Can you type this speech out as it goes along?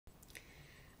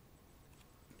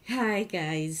Hi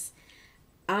guys,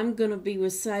 I'm gonna be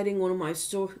reciting one of my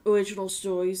original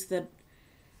stories that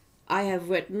I have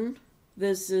written.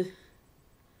 This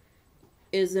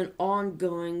is an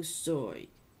ongoing story.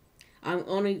 I'm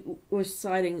only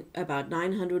reciting about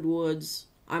 900 words.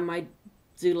 I might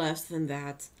do less than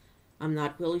that. I'm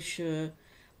not really sure,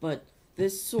 but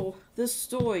this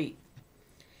story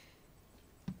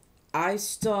I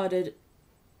started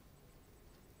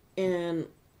in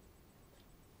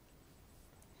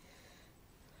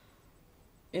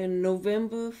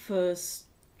November 1st,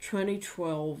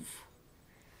 2012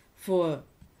 for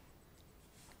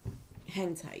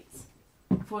hang tight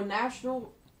for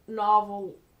National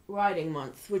Novel Writing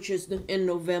Month, which is in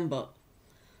November.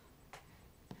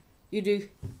 You do,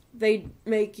 they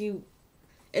make you,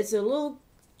 it's a little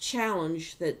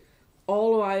challenge that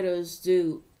all writers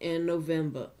do in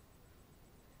November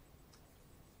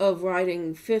of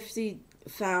writing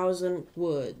 50,000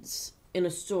 words in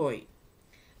a story.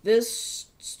 This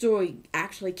story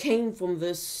actually came from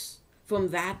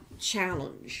that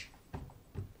challenge.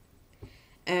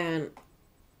 And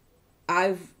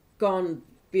I've gone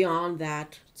beyond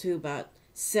that to about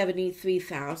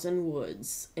 73,000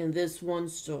 words in this one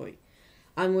story.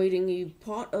 I'm reading you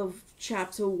part of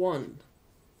chapter 1.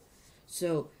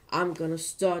 So I'm going to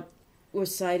start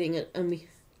reciting it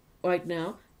right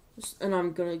now. And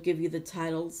I'm going to give you the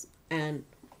titles and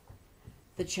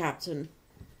the chapter.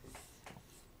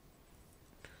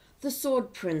 The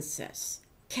Sword Princess,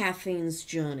 Cathene's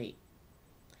Journey.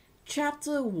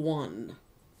 Chapter 1.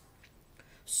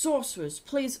 Sorceress,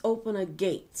 please open a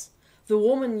gate. The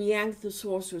woman yanked the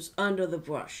sorceress under the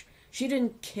brush. She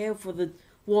didn't care for the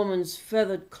woman's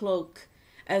feathered cloak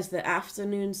as the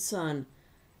afternoon sun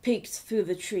peeked through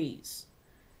the trees.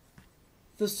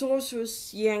 The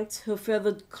sorceress yanked her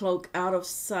feathered cloak out of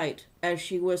sight as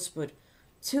she whispered,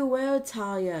 "To where,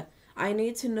 Talia? I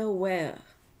need to know where."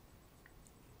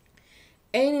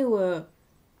 "Anywhere,"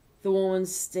 the woman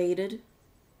stated.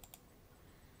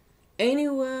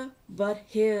 "Anywhere but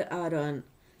here, Adon.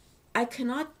 I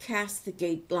cannot cast the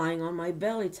gate lying on my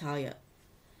belly, Talia,"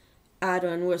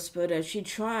 Adon whispered as she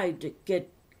tried to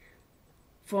get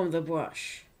from the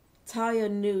brush. Talia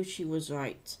knew she was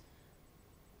right.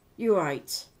 "You're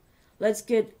right. Let's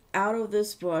get out of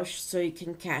this brush so you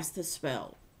can cast the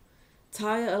spell."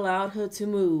 Talia allowed her to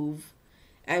move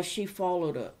as she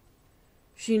followed her.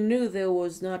 She knew there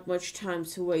was not much time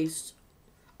to waste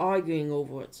arguing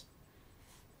over it.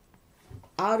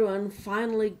 Adon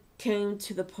finally came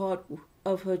to the part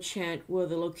of her chant where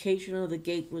the location of the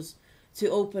gate was to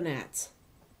open at.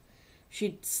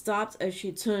 She stopped as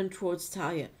she turned towards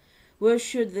Talia. Where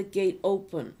should the gate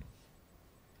open?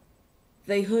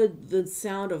 They heard the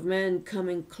sound of men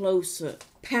coming closer.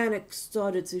 Panic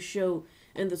started to show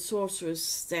in the sorcerer's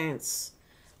stance,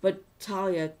 but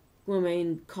Talia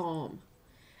remained calm.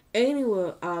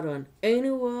 "Anywhere, Adon,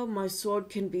 anywhere my sword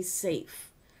can be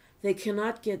safe. They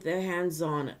cannot get their hands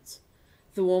on it,"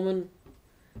 the woman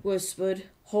whispered,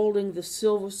 holding the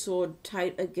silver sword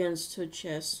tight against her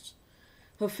chest.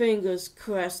 Her fingers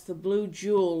caressed the blue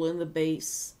jewel in the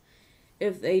base.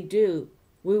 "If they do,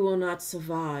 we will not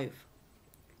survive."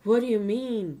 "What do you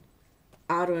mean?"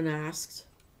 Adon asked.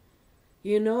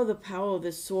 "You know the power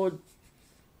this sword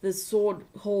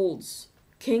holds.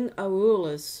 King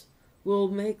Arulus will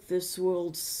make this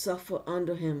world suffer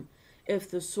under him if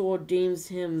the sword deems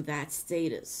him that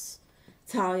status."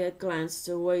 Talia glanced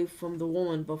away from the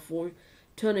woman before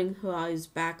turning her eyes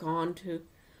back onto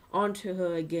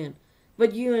her again.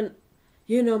 "But you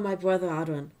know my brother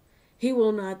Adon. He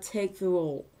will not take the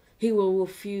role. He will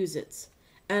refuse it.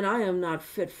 And I am not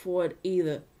fit for it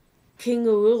either. King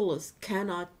Arulus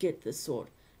cannot get the sword.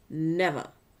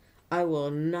 Never. I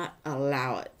will not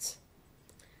allow it."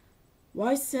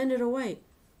 "Why send it away?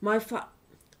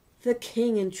 The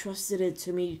king entrusted it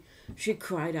to me," she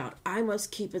cried out. "I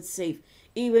must keep it safe,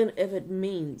 even if it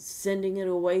means sending it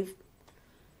away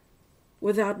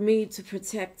without me to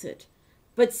protect it.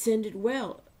 But send it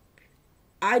well.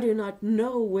 I do not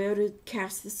know where to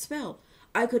cast the spell.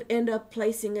 I could end up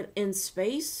placing it in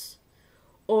space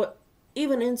or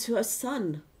even into a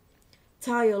sun."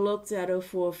 Talia looked at her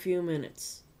for a few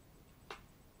minutes.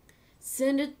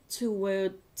 "Send it to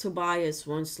where Tobias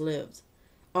once lived.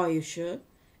 Are you sure?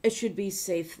 It should be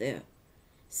safe there."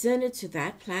 "Send it to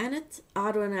that planet?"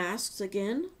 Adon asked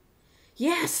again.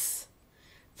 "Yes!"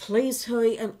 "Please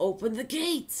hurry and open the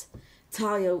gate,"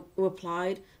 Talia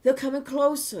replied. "They're coming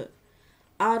closer."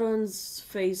 Adon's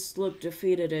face looked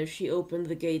defeated as she opened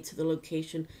the gate to the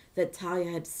location that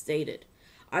Talia had stated.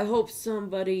 "I hope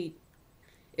somebody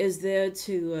is there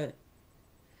to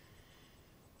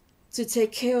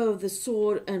take care of the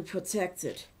sword and protect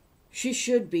it." She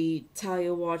should be.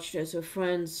 Talia watched as her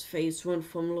friend's face went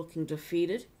from looking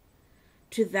defeated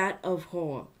to that of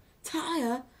horror.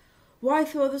 Talia, why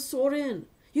throw the sword in?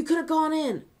 You could have gone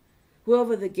in.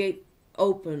 Wherever the gate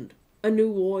opened, a new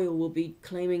warrior will be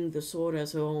claiming the sword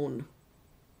as her own.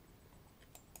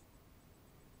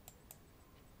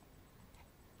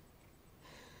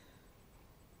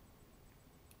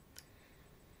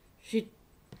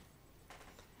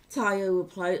 Talia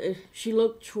replied. She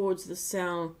looked towards the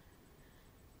sound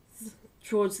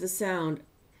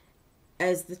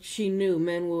as she knew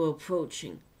men were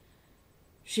approaching.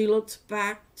 She looked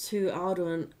back to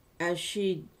Aldrin as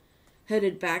she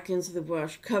headed back into the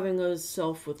brush, covering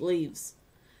herself with leaves.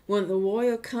 When the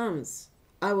warrior comes,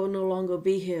 I will no longer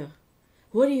be here.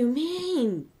 What do you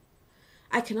mean?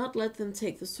 I cannot let them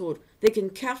take the sword. They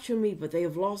can capture me, but they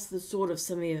have lost the sword of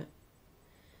Samir,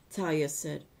 Talia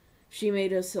said. She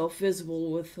made herself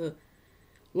visible with her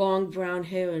long brown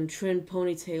hair and trimmed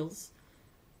ponytails.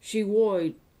 She wore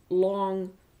a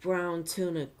long brown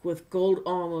tunic with gold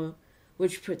armor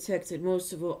which protected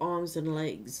most of her arms and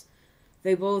legs.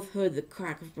 They both heard the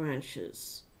crack of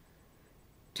branches.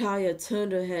 Talia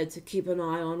turned her head to keep an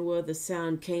eye on where the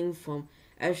sound came from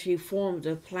as she formed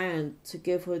a plan to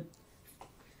give her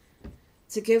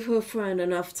friend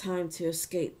enough time to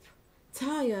escape.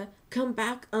 Talia, come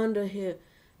back under here,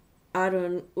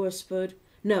 Adon whispered.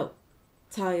 No,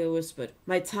 Talia whispered.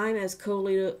 My time as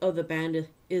co-leader of the band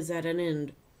is at an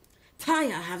end.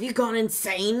 Talia, have you gone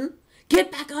insane?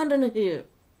 Get back under here.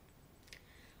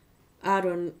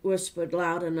 Adon whispered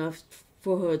loud enough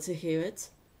for her to hear it.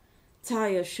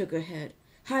 Talia shook her head.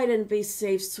 Hide and be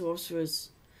safe,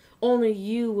 sorceress. Only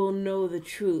you will know the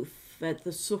truth, that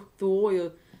the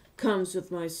warrior comes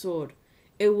with my sword.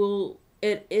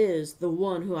 It is the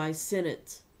one who I sent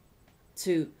it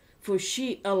to, for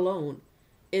she alone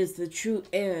is the true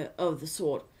heir of the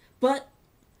sword. But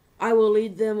I will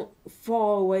lead them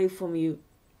far away from you.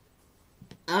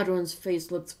 Adron's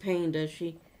face looked pained as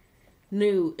she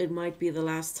knew it might be the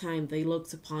last time they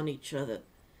looked upon each other.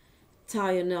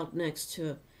 Talia knelt next to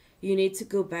her. You need to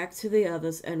go back to the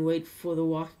others and wait for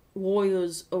the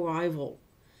warrior's arrival.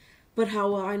 But how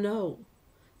will I know?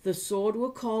 The sword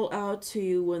will call out to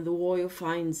you when the warrior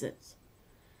finds it.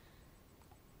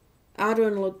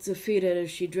 Adron looked defeated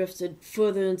as she drifted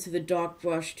further into the dark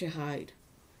brush to hide.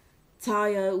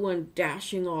 Talia went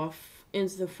dashing off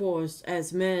into the forest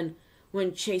as men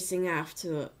went chasing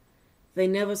after her. They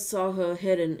never saw her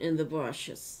hidden in the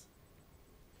bushes.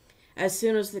 As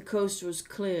soon as the coast was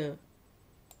clear,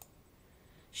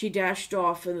 she dashed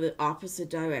off in the opposite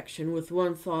direction with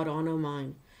one thought on her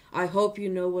mind. I hope you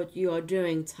know what you are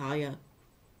doing, Talia.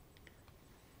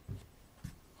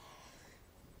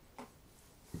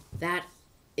 That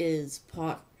is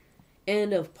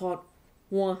end of part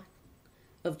 1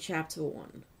 of chapter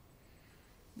 1.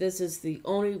 This is the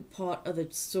only part of the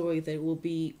story that will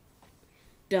be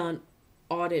done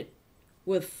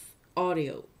with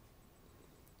audio,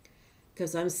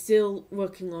 because I'm still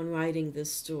working on writing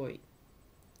this story.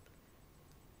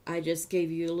 I just gave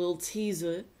you a little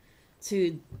teaser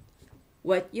to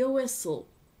wet your whistle.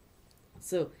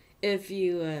 So if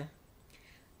you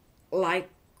like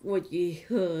what you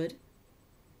heard,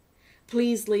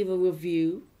 please leave a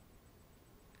review,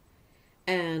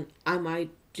 and I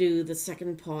might do the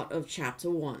second part of chapter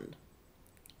 1.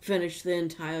 Finish the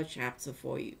entire chapter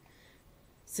for you,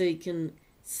 so you can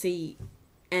see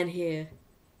and hear,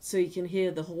 so you can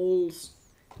hear the whole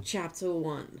chapter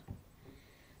 1.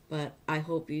 But I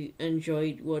hope you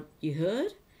enjoyed what you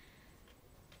heard,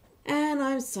 and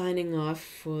I'm signing off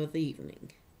for the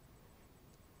evening.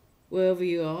 Wherever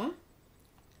you are,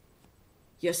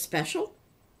 you're special,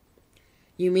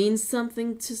 you mean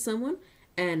something to someone,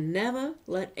 and never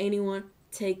let anyone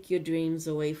take your dreams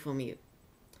away from you.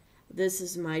 This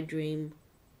is my dream,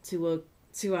 to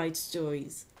write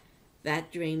stories.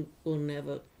 That dream will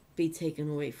never be taken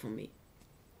away from me.